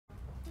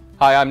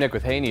Hi, I'm Nick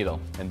with Hayneedle,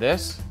 and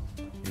this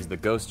is the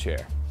Ghost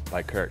Chair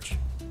by Kirch.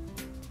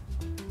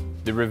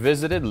 The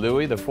revisited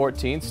Louis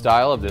XIV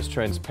style of this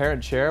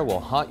transparent chair will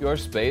haunt your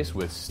space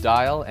with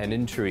style and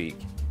intrigue.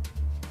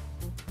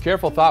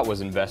 Careful thought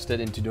was invested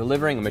into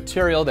delivering a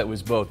material that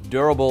was both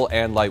durable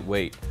and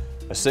lightweight.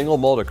 A single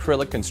mold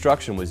acrylic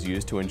construction was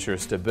used to ensure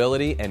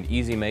stability and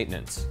easy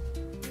maintenance.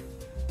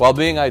 While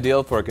being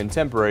ideal for a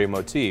contemporary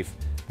motif,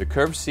 the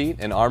curved seat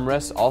and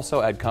armrests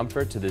also add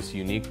comfort to this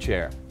unique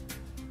chair.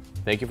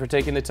 Thank you for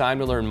taking the time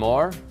to learn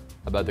more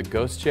about the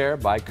Ghost Chair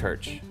by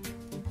Kirch.